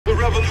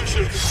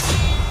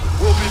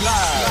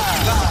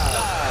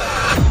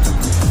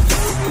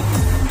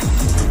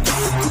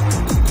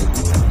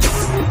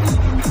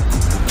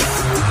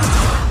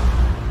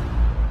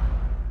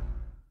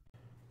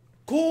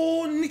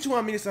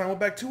on, Mina-san, we're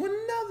back to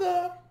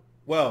another.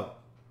 Well,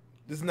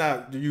 this is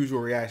not the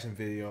usual reaction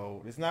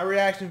video. It's not a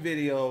reaction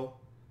video.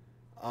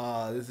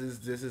 This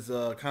is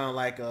kind of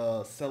like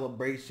a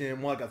celebration,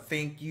 more like a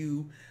thank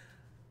you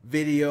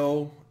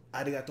video.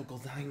 Arigatou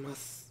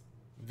gozaimasu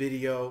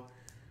video.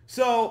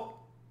 So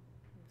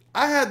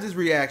I had this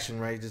reaction,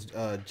 right? This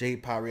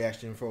J-pop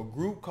reaction for a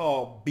group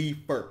called Be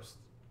First.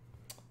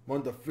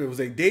 It was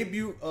a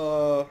debut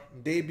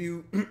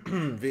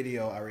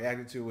video. I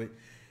reacted to it,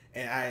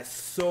 and I had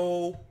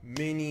so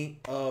many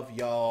of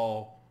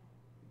y'all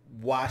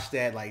watch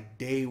that like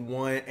day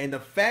one. And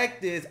the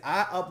fact is,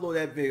 I uploaded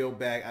that video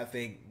back, I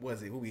think,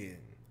 was it, who we in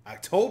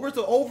October?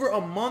 So over a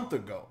month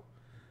ago,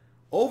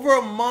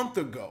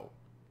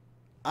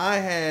 I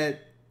had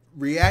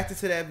reacted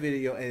to that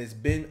video, and it's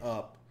been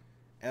up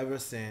ever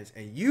since.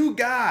 And you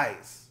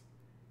guys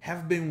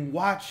have been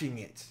watching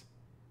it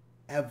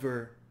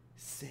ever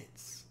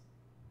since.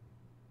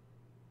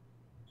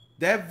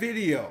 That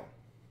video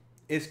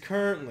is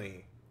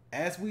currently,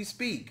 as we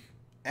speak,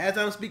 as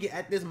I'm speaking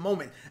at this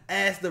moment,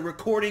 as the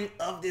recording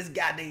of this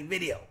goddamn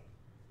video,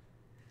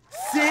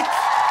 16,000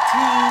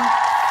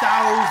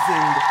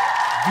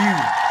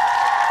 views.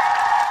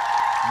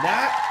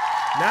 Not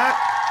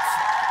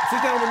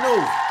 6,000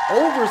 nose.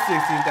 Over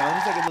 16,000. Let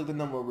me take a look at the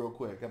number real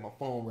quick. I got my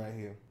phone right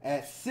here.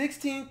 At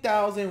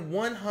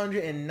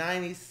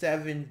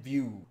 16,197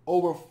 views.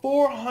 Over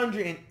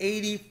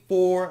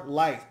 484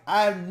 likes.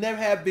 I've never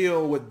had a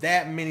video with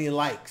that many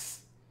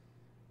likes.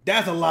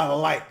 That's a lot of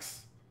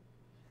likes.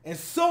 And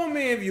so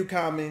many of you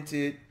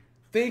commented.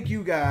 Thank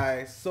you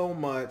guys so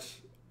much.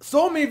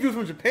 So many views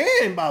from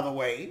Japan, by the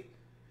way.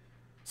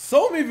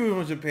 So many views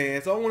from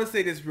Japan. So I want to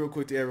say this real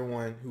quick to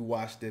everyone who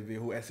watched that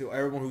video.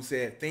 Everyone who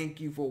said thank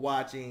you for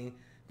watching.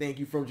 Thank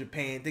you from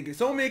Japan. Thank you.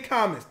 So many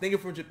comments. Thank you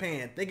from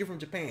Japan. Thank you from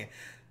Japan.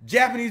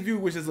 Japanese view,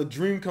 which is a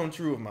dream come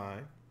true of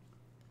mine.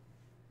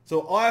 So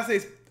all I say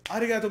is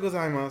arigatou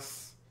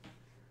gozaimasu.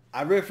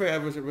 I really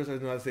forget how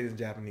to say this in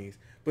Japanese.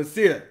 But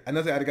seriously, I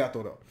know say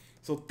arigato though.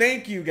 So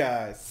thank you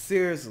guys.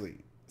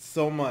 Seriously.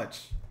 So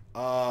much.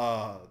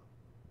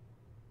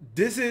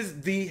 This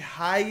is the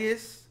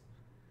highest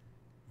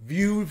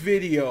viewed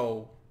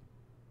video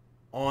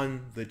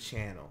on the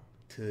channel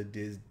to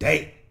this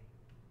day.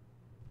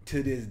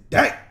 To this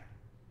day.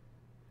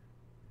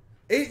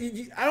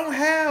 I don't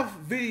have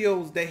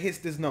videos that hits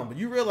this number.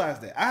 You realize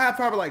that. I have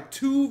probably like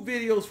 2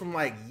 videos from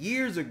like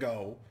years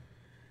ago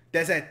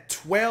that's at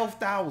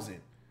 12,000.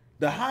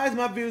 The highest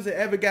my videos have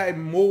ever got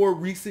in more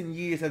recent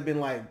years have been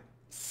like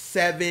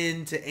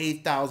 7,000 to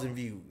 8,000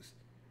 views.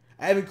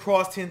 I haven't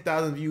crossed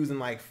 10,000 views in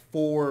like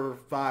 4 or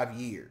 5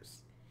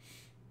 years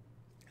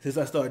since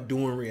I started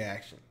doing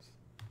reactions.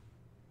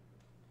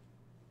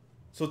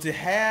 So to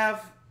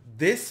have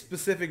this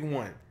specific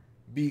one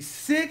be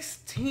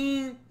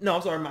 16,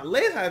 no, sorry, my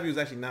latest high view is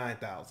actually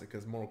 9,000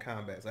 because Mortal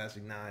Kombat is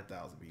actually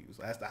 9,000 views.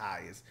 So that's the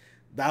highest.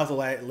 That was the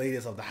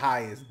latest of the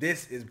highest.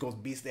 This is goes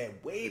beats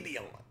that way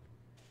beyond.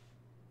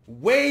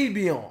 Way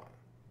beyond.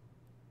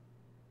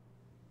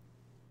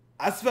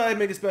 I just felt like I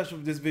made a special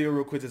this video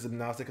real quick as an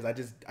announcement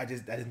because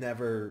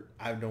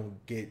I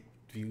don't get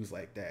views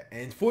like that.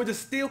 And for it to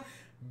still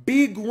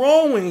be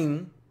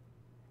growing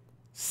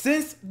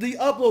since the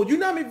upload, you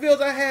know how many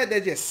videos I had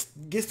that just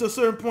gets to a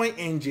certain point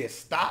and just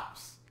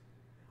stops?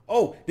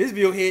 Oh, this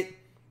video hit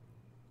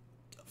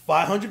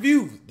 500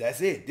 views.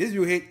 That's it. This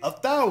video hit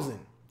 1,000.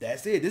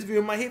 That's it. This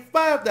video might hit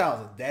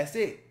 5,000. That's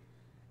it.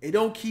 It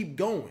don't keep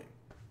going.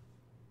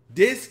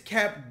 This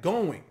kept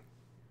going.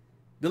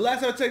 The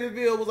last time I checked the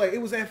video was like,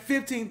 it was at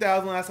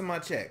 15,000 last time I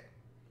checked.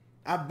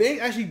 I've been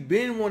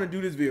wanting to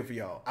do this video for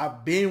y'all.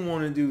 I've been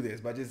wanting to do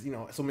this, but just, you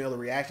know, so many other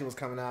reactions was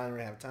coming out and I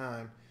didn't have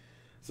time.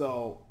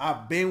 So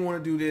I've been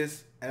wanting to do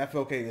this, and I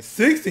felt okay. The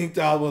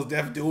 16,000 was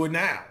definitely do it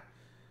now.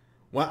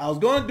 When I was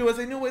going to do it, I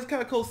said, you know what, it's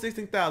kind of close to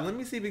 16,000. Let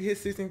me see if it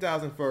hits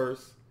 16,000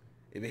 first.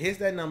 If it hits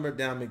that number,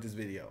 then I'll make this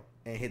video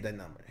and hit that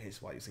number.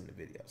 Here's why you've seen the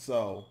video.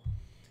 So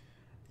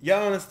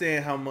y'all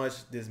understand how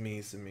much this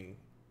means to me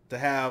to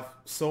have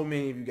so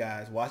many of you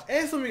guys watch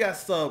and some of you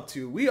guys sub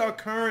too. We are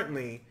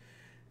currently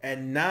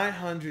at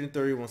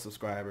 931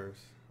 subscribers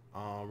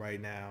right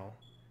now.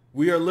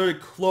 We are literally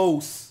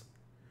close.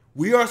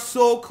 We are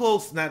so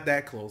close, not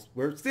that close.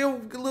 We're still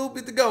a little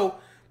bit to go,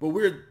 but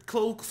we're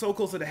close, so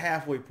close to the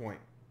halfway point.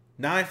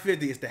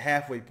 950 is the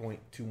halfway point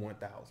to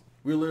 1,000.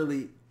 We're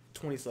literally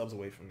 20 subs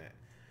away from that.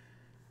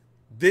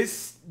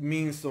 This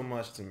means so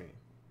much to me.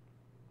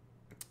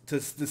 To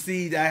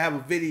see that I have a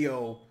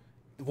video,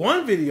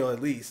 one video at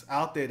least,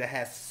 out there that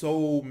has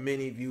so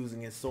many views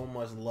and gets so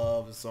much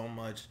love and so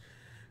much.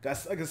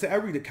 Guys, like I said, I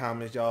read the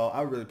comments, y'all.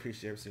 I really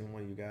appreciate every single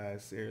one of you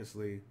guys.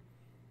 Seriously.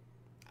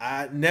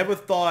 I never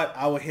thought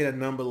I would hit a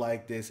number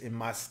like this in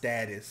my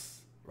status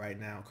right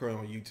now,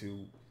 currently on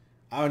YouTube.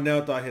 I would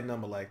never thought I'd hit a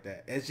number like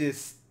that. It's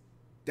just,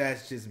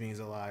 that just means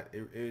a lot.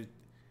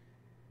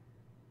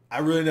 I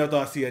really never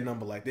thought I'd see a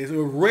number like this. It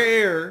was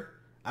rare.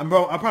 I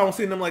probably won't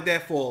see a number like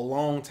that for a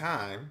long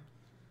time.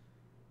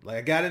 Like,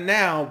 I got it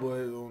now, but I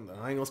ain't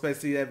gonna expect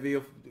to see that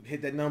video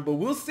hit that number.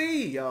 We'll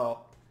see,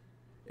 y'all.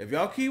 If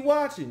y'all keep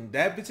watching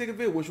that particular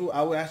video, which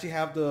I will actually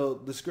have the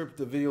script,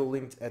 the video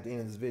linked at the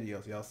end of this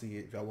video, so y'all see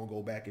it. If y'all want to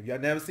go back, if y'all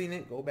never seen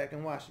it, go back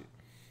and watch it.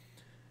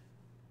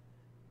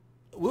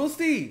 We'll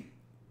see.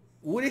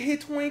 Would it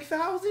hit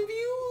 20,000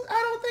 views?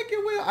 I don't think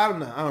it will. I don't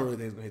know. I don't really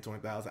think it's gonna hit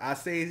 20,000. I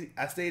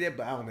say that,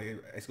 but I don't think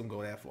it's gonna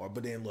go that far.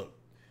 But then look,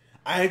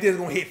 I think it's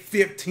gonna hit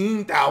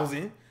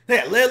 15,000.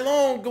 Let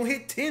alone gonna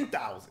hit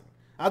 10,000.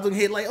 I was gonna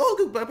hit like,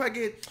 if I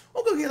get,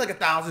 gonna get like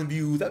 1,000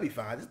 views, that'd be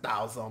fine. Just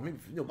 1,000, maybe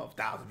about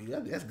 1,000 views.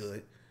 That's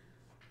good.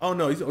 Oh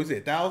no, he said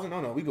 1,000.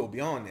 Oh no, we go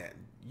beyond that.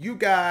 You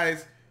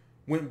guys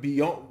went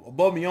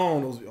above me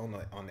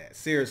on that.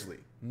 Seriously,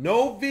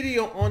 no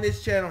video on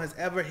this channel has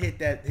ever hit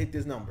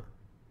this number.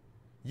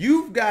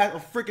 You guys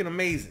are freaking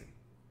amazing.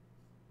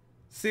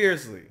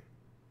 Seriously,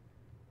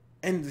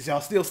 and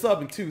y'all still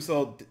subbing too.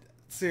 So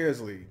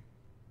seriously.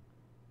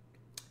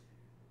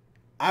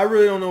 I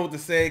really don't know what to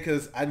say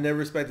because I never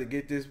expected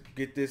to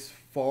get these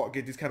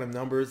kind of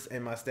numbers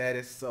in my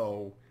status.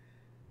 So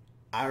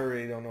I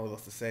really don't know what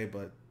else to say,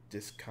 but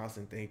just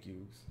constant thank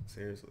yous.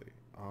 Seriously.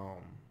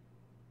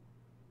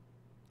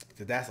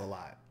 So that's a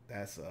lot.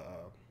 That's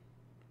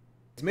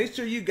make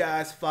sure you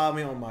guys follow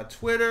me on my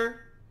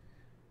Twitter,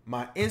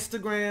 my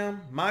Instagram,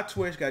 my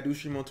Twitch. I do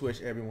stream on Twitch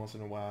every once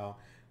in a while.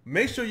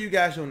 Make sure you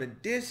guys join the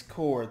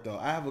Discord though.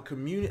 I have a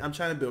community. I'm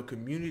trying to build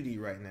community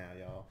right now,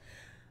 y'all.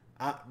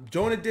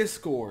 Join the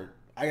Discord.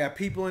 I got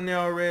people in there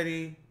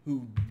already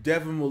who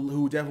definitely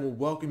will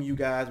welcome you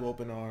guys with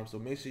open arms. So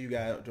make sure you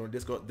guys join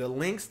Discord. The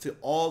links to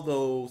all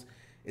those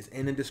is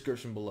in the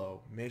description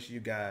below. Make sure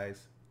you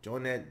guys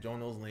join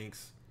those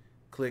links.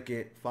 Click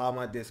it. Follow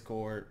my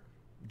Discord.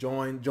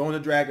 Join the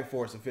Dragon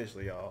Force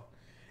officially, y'all.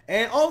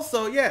 And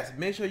also, yes,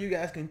 make sure you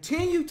guys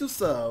continue to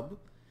sub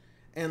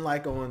and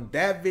like on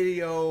that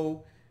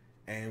video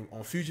and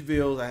on future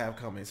videos I have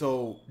coming.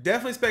 So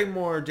definitely expect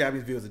more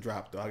Japanese videos to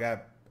drop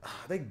though.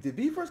 I think, did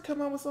B first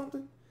come out with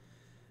something?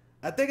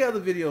 I think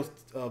other videos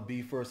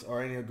B first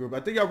or any other group. I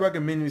think y'all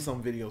recommended me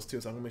some videos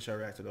too, so I'm gonna make sure I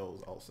react to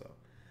those also.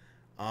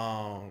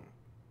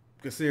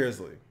 Cause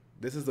seriously,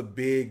 this is a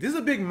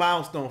big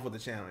milestone for the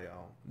channel,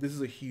 y'all. This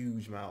is a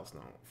huge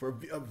milestone for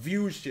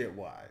view shit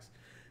wise.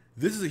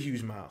 This is a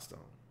huge milestone.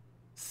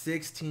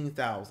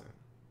 16,000,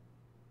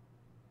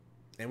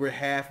 and we're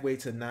halfway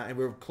to and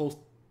we're close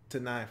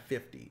to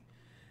 950.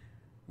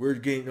 We're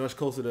getting much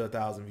closer to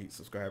 1,000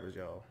 subscribers,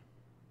 y'all.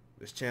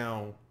 This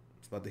channel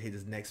is about to hit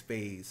its next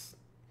phase.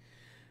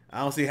 I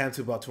don't see it happening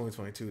until about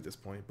 2022 at this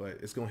point, but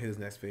it's going to hit its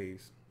next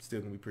phase.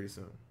 Still going to be pretty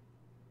soon.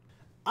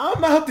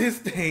 I'm out this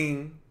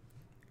thing.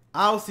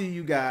 I'll see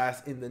you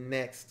guys in the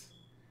next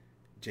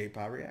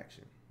J-Pop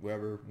reaction.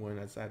 Wherever one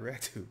I decide to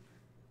react to.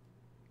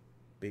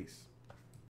 Peace.